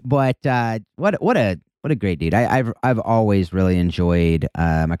 But what a great dude. I've always really enjoyed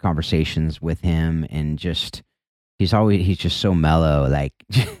my conversations with him, and just he's just so mellow, like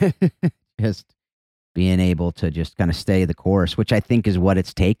just being able to just kind of stay the course, which I think is what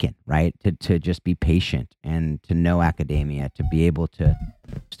it's taken, right? To just be patient and to know academia, to be able to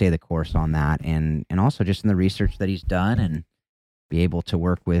stay the course on that, and also just in the research that he's done, and be able to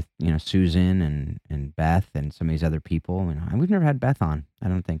work with Susan and Beth and some of these other people. And we've never had Beth on. I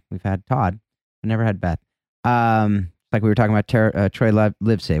don't think we've had Todd. We never had Beth. Like we were talking about Troy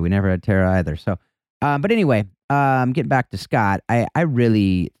Livesay. We never had Tara either. So, but anyway. Getting back to Scott, I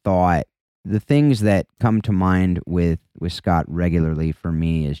really thought the things that come to mind with Scott regularly for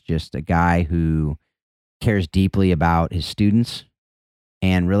me is just a guy who cares deeply about his students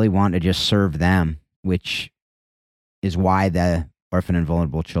and really want to just serve them, which is why the Orphan and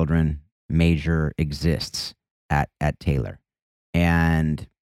Vulnerable Children major exists at Taylor. And,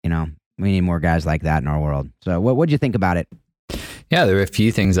 we need more guys like that in our world. So what'd you think about it? Yeah, there were a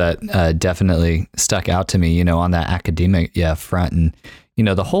few things that definitely stuck out to me, on that academic front. And,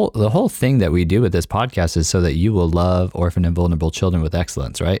 the whole thing that we do with this podcast is so that you will love orphan and vulnerable children with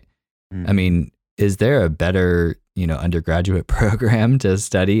excellence, right? Mm-hmm. I mean, is there a better, undergraduate program to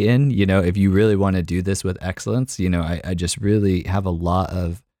study in? If you really want to do this with excellence, I just really have a lot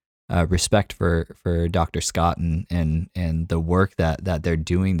of respect for Dr. Scott and the work that they're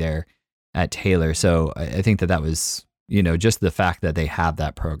doing there at Taylor. So I think that was, just the fact that they have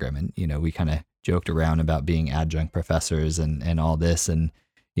that program, and, we kind of joked around about being adjunct professors and all this. And,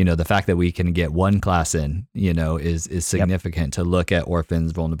 the fact that we can get one class in, is significant to look at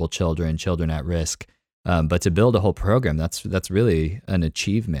orphans, vulnerable children at risk. But to build a whole program, that's really an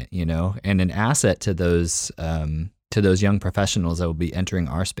achievement, and an asset to those young professionals that will be entering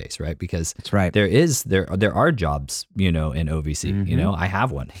our space, right? Because that's right. There are jobs, in OVC, Mm-hmm. I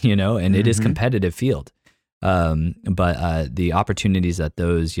have one, and it is competitive field. But the opportunities that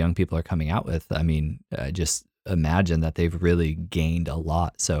those young people are coming out with, I mean, just imagine that they've really gained a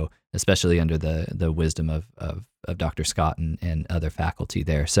lot. So especially under the wisdom of Dr. Scott and other faculty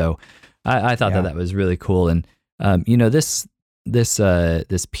there. So I thought that was really cool. And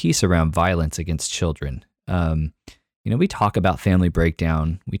this piece around violence against children. We talk about family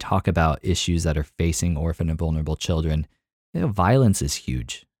breakdown. We talk about issues that are facing orphan and vulnerable children. Violence is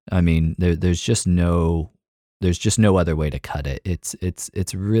huge. I mean, there's just no other way to cut it.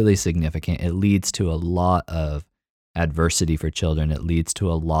 It's really significant. It leads to a lot of adversity for children. It leads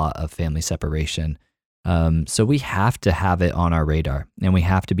to a lot of family separation. So we have to have it on our radar, and we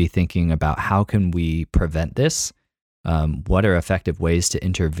have to be thinking about how can we prevent this? What are effective ways to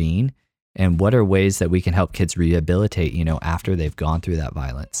intervene? And what are ways that we can help kids rehabilitate, after they've gone through that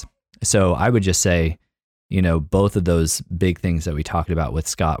violence? So I would just say, both of those big things that we talked about with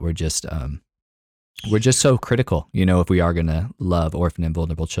Scott were just so critical, if we are going to love orphan and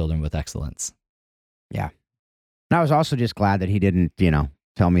vulnerable children with excellence. Yeah. And I was also just glad that he didn't,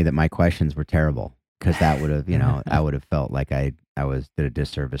 tell me that my questions were terrible, because that would have, I would have felt like I did a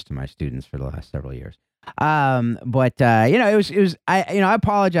disservice to my students for the last several years. But it was I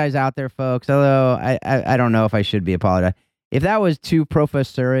apologize out there, folks, although I don't know if I should be apologizing. If that was too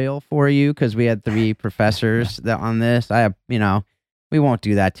professorial for you, because we had 3 professors on this, we won't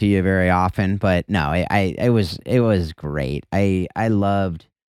do that to you very often, but no, it was great. I loved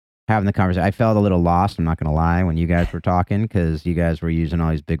having the conversation. I felt a little lost, I'm not going to lie, when you guys were talking, because you guys were using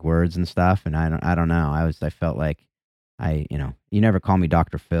all these big words and stuff. And I don't know. I felt like you never call me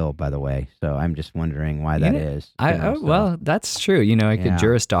Dr. Phil, by the way. So I'm just wondering why that is. Well, that's true. I could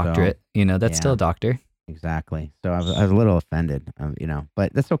Juris Doctorate, that's still a doctor. Exactly. So I was a little offended,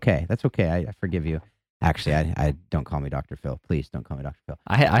 but that's okay. That's okay. I forgive you. Actually, I don't call me Dr. Phil. Please don't call me Dr. Phil.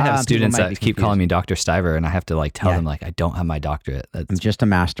 I have students that keep calling me Dr. Stiver, and I have to tell them I don't have my doctorate. I'm just a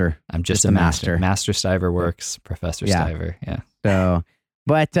master. I'm just a master. Master Stiver works. Professor Stiver. Yeah. So,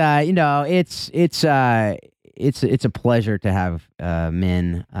 but it's a pleasure to have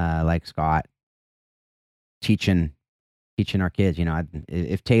men like Scott teaching our kids.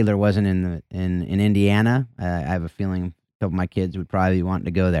 If Taylor wasn't in Indiana, I have a feeling a couple of my kids would probably be wanting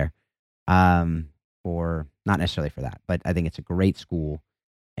to go there. For not necessarily for that, but I think it's a great school,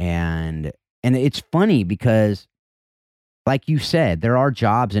 and it's funny because, like you said, there are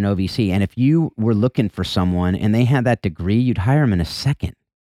jobs in OVC, and if you were looking for someone and they had that degree, you'd hire them in a second.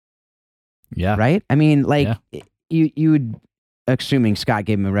 Yeah. Right? I mean, you would, assuming Scott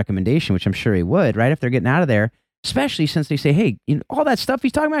gave him a recommendation, which I'm sure he would, right? If they're getting out of there, especially since they say, hey, all that stuff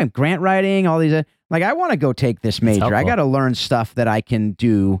he's talking about, grant writing, all these, I want to go take this major. I got to learn stuff that I can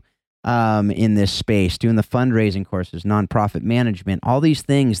do in this space, doing the fundraising courses, nonprofit management, all these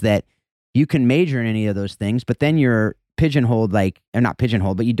things that you can major in any of those things, but then you're pigeonholed, or not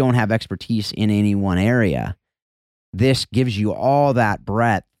pigeonholed, but you don't have expertise in any one area. This gives you all that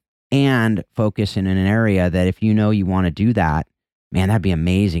breadth and focus in an area that if you want to do that, man, that'd be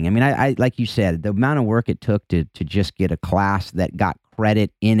amazing. I mean, I like you said, the amount of work it took to just get a class that got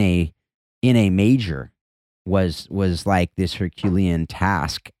credit in a major was like this Herculean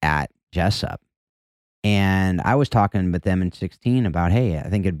task at Jessup. And I was talking with them in 16 about, hey, I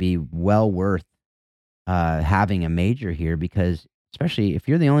think it'd be well worth having a major here, because especially if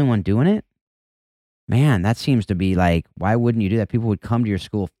you're the only one doing it, man, that seems to be why wouldn't you do that? People would come to your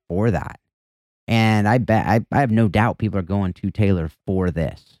school for that. And I bet I have no doubt people are going to Taylor for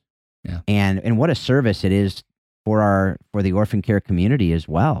this. Yeah. And what a service it is for the orphan care community as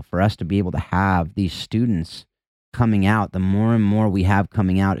well, for us to be able to have these students coming out. The more and more we have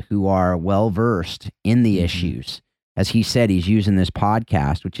coming out who are well versed in the issues. As he said, he's using this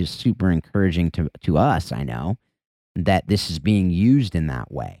podcast, which is super encouraging to us. I know that this is being used in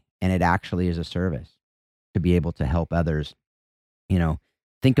that way, and it actually is a service to be able to help others,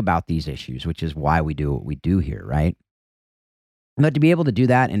 think about these issues, which is why we do what we do here, right? But to be able to do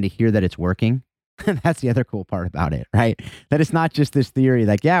that and to hear that it's working, that's the other cool part about it, right? That it's not just this theory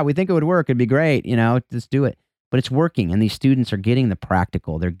we think it would work, it'd be great, just do it. But it's working, and these students are getting the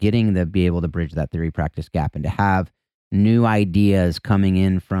practical. They're getting to be able to bridge that theory practice gap and to have new ideas coming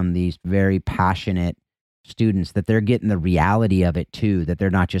in from these very passionate students, that they're getting the reality of it too, that they're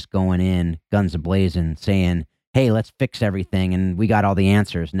not just going in guns a-blazing saying, hey, let's fix everything and we got all the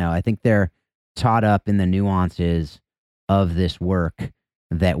answers. No, I think they're taught up in the nuances of this work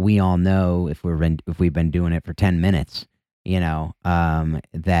that we all know if we've been doing it for 10 minutes,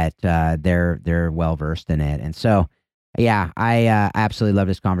 that they're well versed in it. And so, yeah, I absolutely love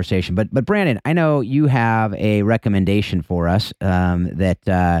this conversation. But Brandon, I know you have a recommendation for us that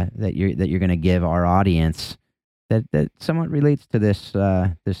you're going to give our audience that somewhat relates to this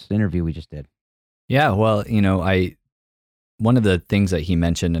interview we just did. Yeah, well, one of the things that he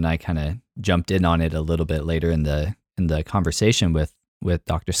mentioned, and I kind of jumped in on it a little bit later in the conversation with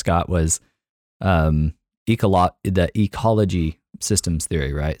Dr. Scott, was the ecology systems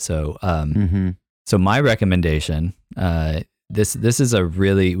theory, right? So, so my recommendation, this is a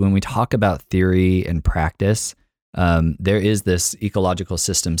really, when we talk about theory and practice, there is this ecological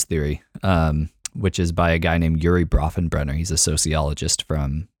systems theory, which is by a guy named Urie Bronfenbrenner. He's a sociologist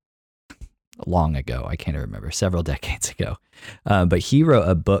from long ago. I can't remember, several decades ago. But he wrote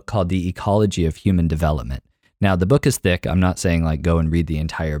a book called The Ecology of Human Development. Now, the book is thick. I'm not saying like go and read the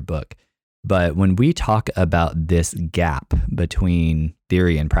entire book. But when we talk about this gap between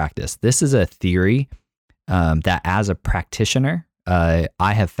theory and practice, this is a theory that as a practitioner, I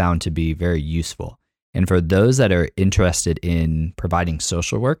have found to be very useful. And for those that are interested in providing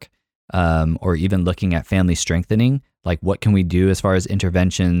social work or even looking at family strengthening, like what can we do as far as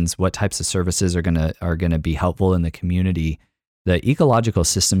interventions, what types of services are gonna be helpful in the community, the ecological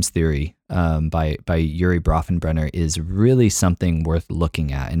systems theory by Urie Bronfenbrenner is really something worth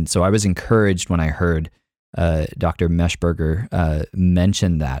looking at. And so I was encouraged when I heard Dr. Meshberger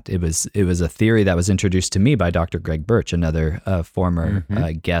mention that. It was a theory that was introduced to me by Dr. Greg Birch, another former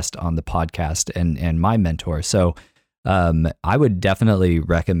guest on the podcast and my mentor. So I would definitely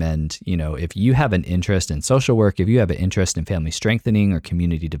recommend, if you have an interest in social work, if you have an interest in family strengthening or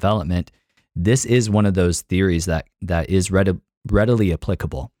community development, this is one of those theories that is readily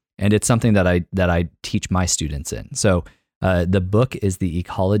applicable. And it's something that I teach my students in. So the book is The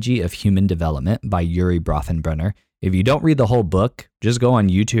Ecology of Human Development by Urie Bronfenbrenner. If you don't read the whole book, just go on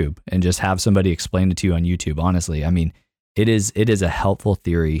YouTube and just have somebody explain it to you on YouTube. Honestly, I mean, it is a helpful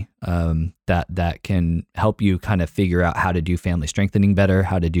theory that can help you kind of figure out how to do family strengthening better,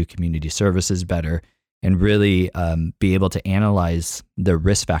 how to do community services better, and really be able to analyze the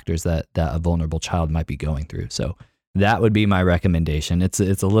risk factors that a vulnerable child might be going through. So that would be my recommendation. It's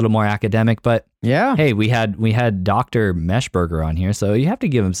a little more academic, but yeah. Hey, we had Dr. Meshberger on here, so you have to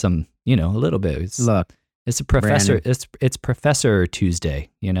give him some, a little bit. Look, it's a professor. Brandon. It's Professor Tuesday.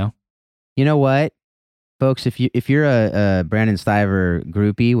 You know what, folks? If you're a Brandon Stiver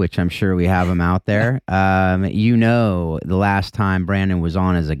groupie, which I'm sure we have him out there, the last time Brandon was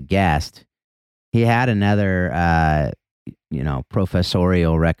on as a guest, he had another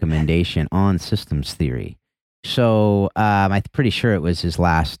professorial recommendation on systems theory. So I'm pretty sure it was his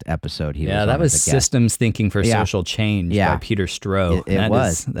last episode. That was Systems Thinking for Social Change by Peter Stroh.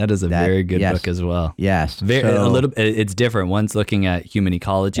 That is a very good book as well. Yes, it's different. One's looking at human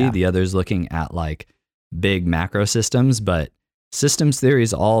ecology, the other's looking at like big macro systems. But systems theory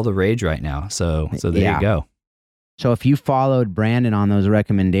is all the rage right now. So there you go. So if you followed Brandon on those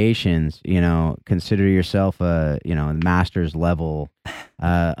recommendations, consider yourself a master's level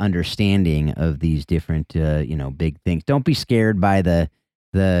understanding of these different big things. Don't be scared by the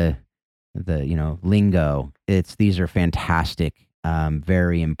lingo. These are fantastic,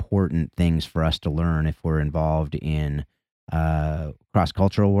 very important things for us to learn if we're involved in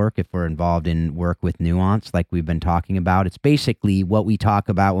cross-cultural work, if we're involved in work with nuance, like we've been talking about. It's basically what we talk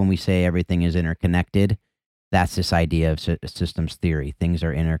about when we say everything is interconnected. That's this idea of systems theory. Things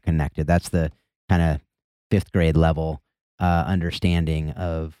are interconnected. That's the kind of 5th grade level understanding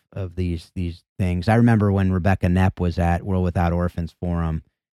of these things. I remember when Rebecca Knepp was at World Without Orphans Forum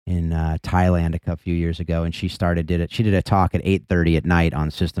in Thailand a few years ago, and she did a talk at 8:30 at night on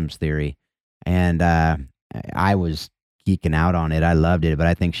systems theory, and I was geeking out on it. I loved it, but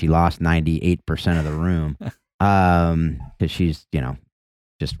I think she lost 98% of the room because she's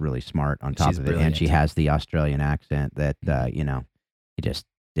just really smart on top of it. Brilliant. And she has the Australian accent that,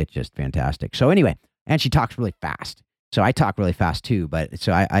 it's just fantastic. So anyway, and she talks really fast. So I talk really fast too, but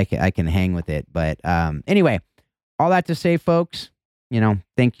so I can hang with it. But anyway, all that to say, folks,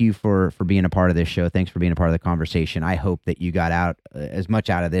 thank you for being a part of this show. Thanks for being a part of the conversation. I hope that you got out as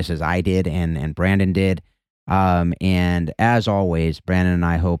much out of this as I did and Brandon did. And as always, Brandon and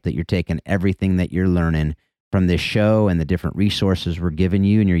I hope that you're taking everything that you're learning from this show and the different resources we're giving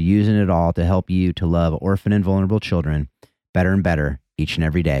you, and you're using it all to help you to love orphan and vulnerable children better and better each and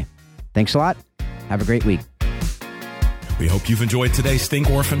every day. Thanks a lot. Have a great week. We hope you've enjoyed today's Think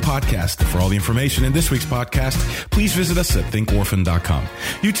Orphan podcast. For all the information in this week's podcast, please visit us at thinkorphan.com.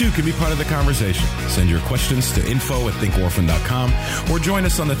 You too can be part of the conversation. Send your questions to info@thinkorphan.com or join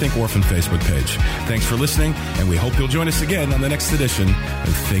us on the Think Orphan Facebook page. Thanks for listening, and we hope you'll join us again on the next edition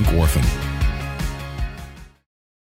of Think Orphan.